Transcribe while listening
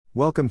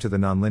Welcome to the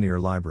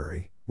Nonlinear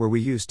Library, where we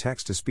use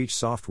text-to-speech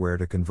software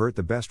to convert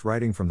the best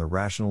writing from the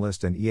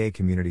rationalist and EA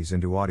communities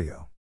into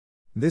audio.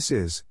 This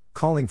is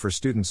Calling for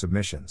Student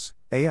Submissions,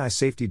 AI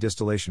Safety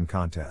Distillation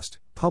Contest,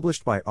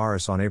 published by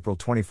Aris on April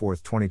 24,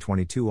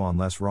 2022 on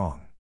Less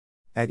Wrong.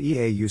 At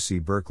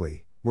EA-UC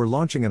Berkeley, we're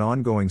launching an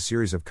ongoing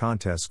series of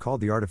contests called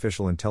the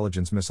Artificial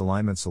Intelligence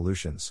Misalignment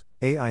Solutions,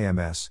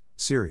 AIMS,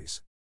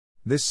 series.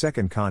 This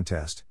second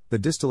contest, the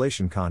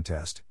Distillation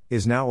Contest,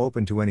 is now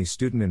open to any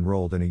student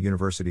enrolled in a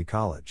university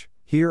college.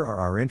 Here are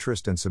our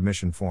interest and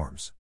submission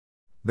forms.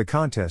 The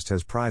contest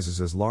has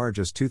prizes as large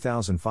as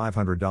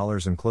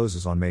 $2,500 and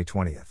closes on May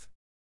 20th.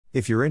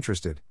 If you're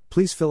interested,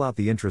 please fill out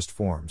the interest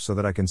form so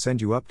that I can send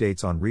you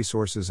updates on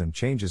resources and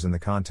changes in the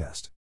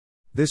contest.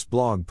 This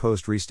blog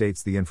post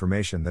restates the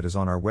information that is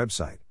on our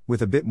website,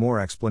 with a bit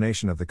more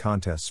explanation of the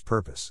contest's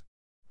purpose.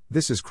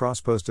 This is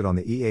cross-posted on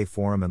the EA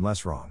forum and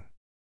Less Wrong.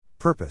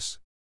 Purpose.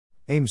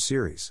 AIMS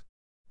series.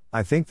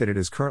 I think that it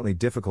is currently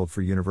difficult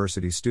for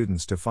university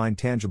students to find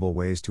tangible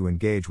ways to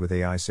engage with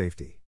AI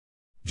safety.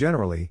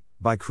 Generally,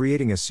 by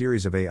creating a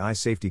series of AI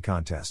safety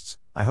contests,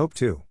 I hope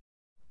to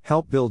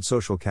help build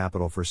social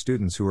capital for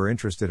students who are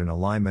interested in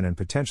alignment and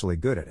potentially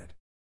good at it.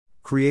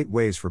 Create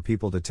ways for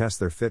people to test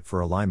their fit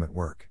for alignment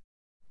work.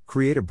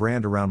 Create a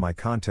brand around my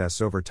contests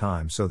over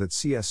time so that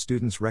CS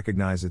students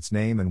recognize its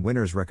name and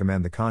winners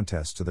recommend the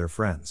contest to their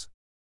friends.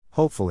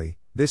 Hopefully,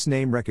 this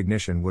name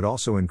recognition would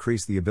also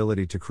increase the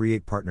ability to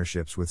create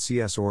partnerships with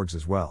CS orgs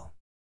as well.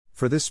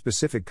 For this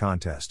specific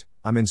contest,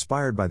 I'm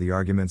inspired by the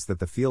arguments that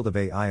the field of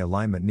AI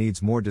alignment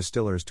needs more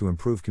distillers to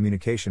improve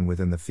communication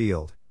within the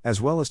field, as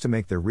well as to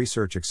make their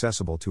research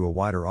accessible to a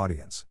wider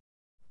audience.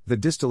 The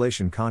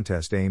Distillation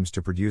Contest aims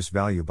to produce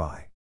value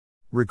by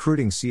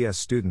recruiting CS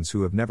students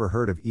who have never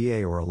heard of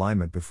EA or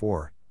alignment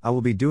before. I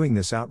will be doing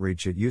this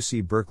outreach at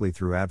UC Berkeley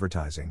through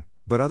advertising,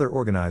 but other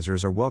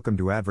organizers are welcome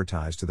to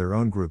advertise to their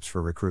own groups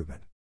for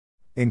recruitment.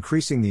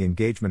 Increasing the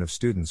engagement of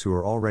students who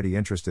are already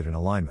interested in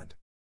alignment.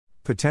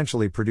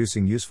 Potentially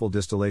producing useful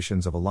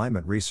distillations of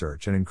alignment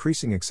research and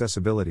increasing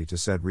accessibility to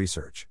said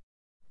research.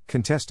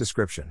 Contest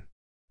description.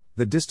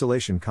 The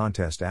Distillation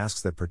Contest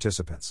asks that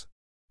participants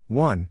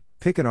 1.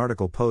 Pick an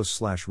article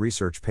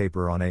post/research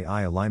paper on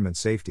AI alignment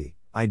safety,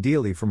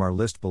 ideally from our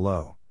list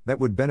below, that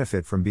would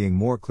benefit from being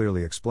more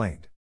clearly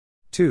explained.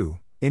 2.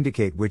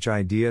 Indicate which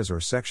ideas or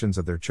sections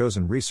of their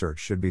chosen research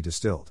should be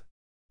distilled.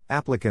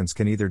 Applicants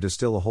can either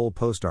distill a whole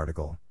post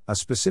article, a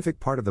specific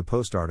part of the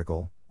post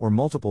article, or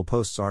multiple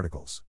posts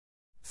articles.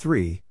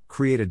 3.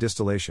 Create a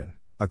distillation,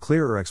 a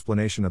clearer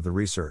explanation of the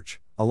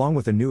research, along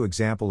with a new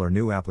example or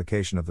new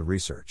application of the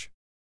research.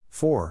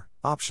 4.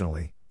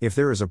 Optionally, if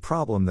there is a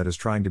problem that is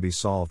trying to be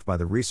solved by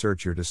the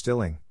research you're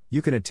distilling,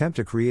 you can attempt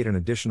to create an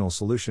additional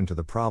solution to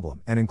the problem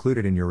and include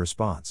it in your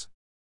response.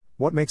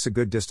 What makes a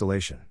good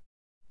distillation?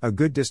 A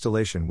good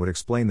distillation would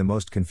explain the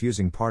most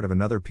confusing part of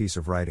another piece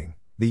of writing.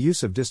 The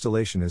use of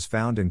distillation is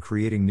found in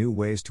creating new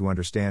ways to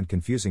understand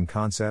confusing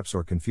concepts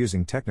or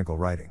confusing technical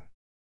writing.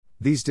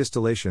 These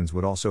distillations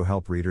would also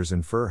help readers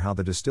infer how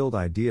the distilled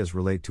ideas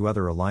relate to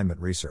other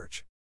alignment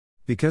research.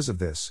 Because of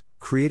this,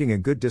 creating a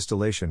good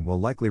distillation will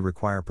likely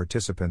require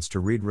participants to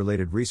read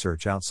related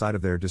research outside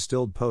of their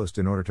distilled post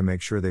in order to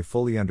make sure they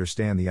fully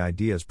understand the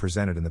ideas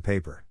presented in the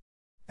paper.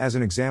 As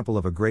an example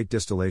of a great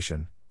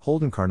distillation,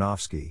 Holden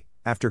Karnofsky,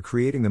 after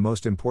creating the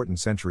Most Important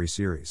Century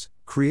series,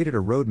 created a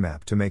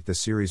roadmap to make the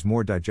series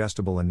more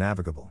digestible and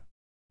navigable.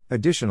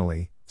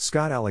 Additionally,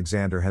 Scott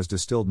Alexander has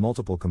distilled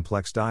multiple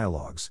complex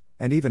dialogues,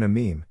 and even a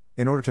meme,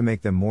 in order to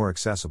make them more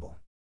accessible.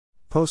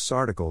 Posts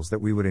articles that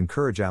we would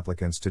encourage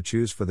applicants to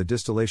choose for the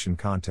Distillation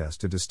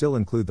Contest to distill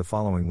include the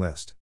following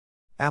list.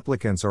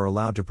 Applicants are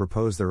allowed to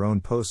propose their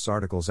own posts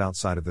articles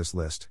outside of this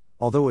list,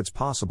 although it's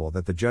possible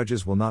that the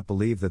judges will not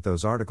believe that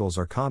those articles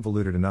are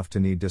convoluted enough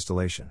to need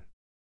distillation.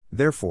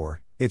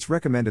 Therefore, it's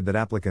recommended that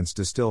applicants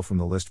distill from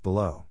the list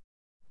below.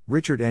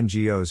 Richard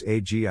Ngo's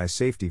AGI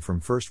Safety from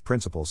First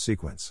Principles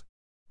sequence.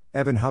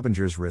 Evan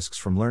Hubinger's Risks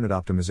from Learned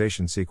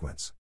Optimization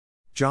sequence.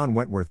 John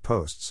Wentworth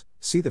posts,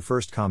 see the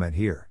first comment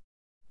here.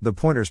 The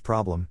pointer's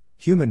problem,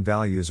 human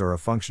values are a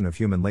function of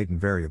human latent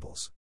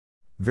variables.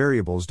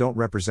 Variables don't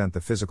represent the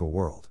physical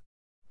world.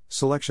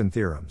 Selection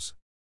theorems.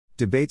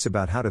 Debates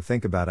about how to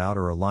think about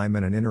outer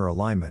alignment and inner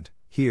alignment,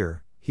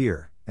 here,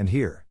 and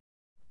here.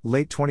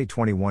 Late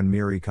 2021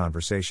 MIRI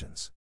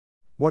Conversations.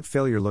 What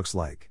failure looks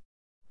like.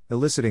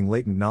 Eliciting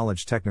latent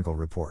knowledge technical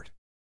report.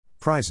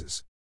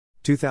 Prizes.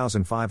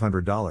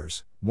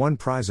 $2,500, one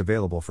prize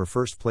available for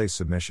first place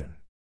submission.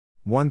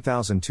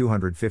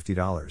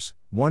 $1,250,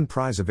 one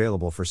prize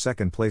available for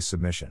second place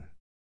submission.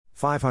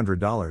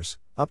 $500,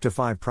 up to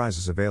 5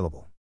 prizes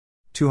available.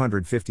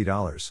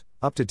 $250,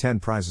 up to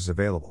 10 prizes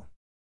available.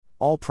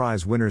 All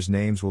prize winners'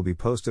 names will be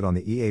posted on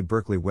the EA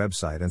Berkeley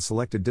website and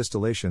selected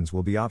distillations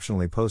will be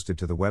optionally posted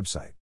to the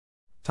website.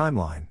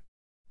 Timeline.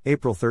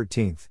 April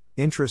 13th,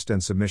 interest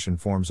and submission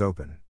forms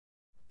open.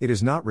 It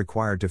is not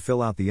required to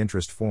fill out the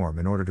interest form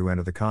in order to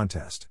enter the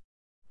contest.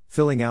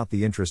 Filling out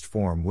the interest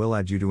form will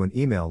add you to an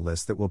email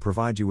list that will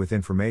provide you with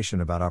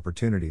information about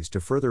opportunities to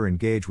further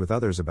engage with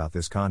others about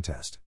this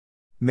contest.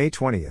 May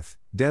 20th,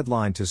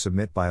 deadline to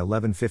submit by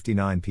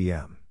 11:59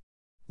 p.m.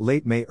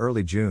 Late May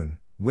early June,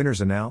 winners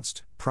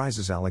announced,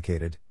 prizes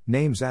allocated,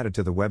 names added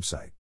to the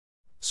website.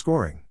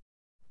 Scoring.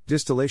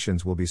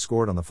 Distillations will be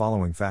scored on the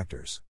following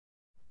factors: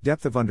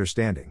 depth of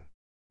understanding,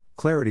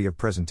 clarity of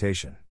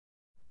presentation,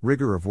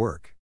 rigor of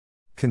work,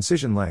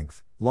 concision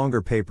length.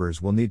 Longer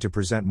papers will need to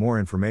present more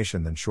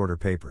information than shorter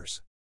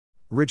papers.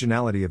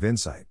 Originality of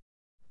insight.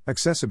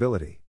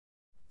 Accessibility.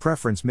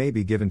 Preference may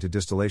be given to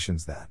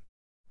distillations that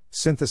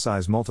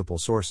synthesize multiple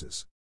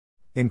sources.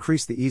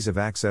 Increase the ease of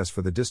access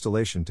for the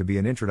distillation to be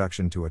an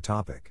introduction to a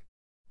topic.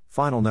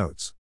 Final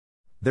notes.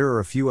 There are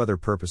a few other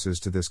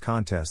purposes to this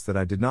contest that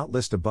I did not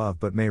list above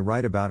but may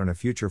write about in a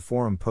future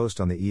forum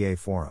post on the EA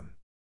forum.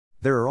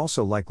 There are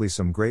also likely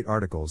some great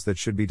articles that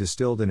should be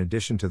distilled in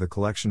addition to the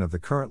collection of the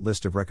current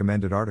list of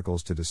recommended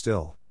articles to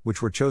distill,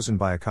 which were chosen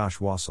by Akash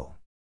Wassel.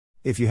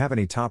 If you have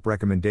any top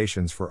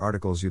recommendations for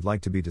articles you'd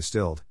like to be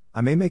distilled, I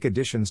may make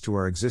additions to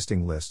our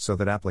existing list so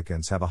that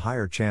applicants have a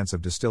higher chance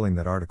of distilling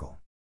that article.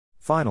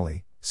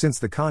 Finally, since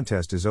the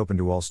contest is open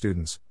to all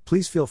students,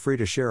 please feel free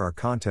to share our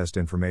contest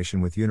information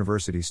with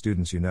university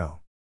students you know.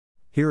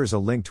 Here is a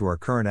link to our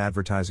current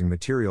advertising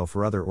material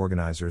for other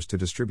organizers to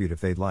distribute if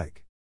they'd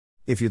like.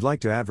 If you'd like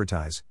to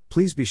advertise,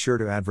 please be sure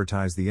to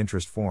advertise the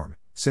interest form,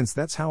 since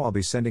that's how I'll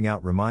be sending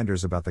out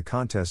reminders about the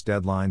contest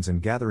deadlines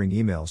and gathering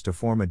emails to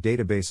form a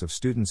database of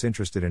students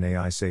interested in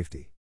AI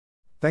safety.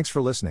 Thanks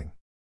for listening.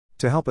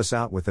 To help us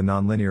out with the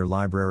Nonlinear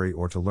Library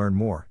or to learn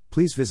more,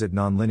 please visit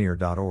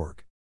nonlinear.org.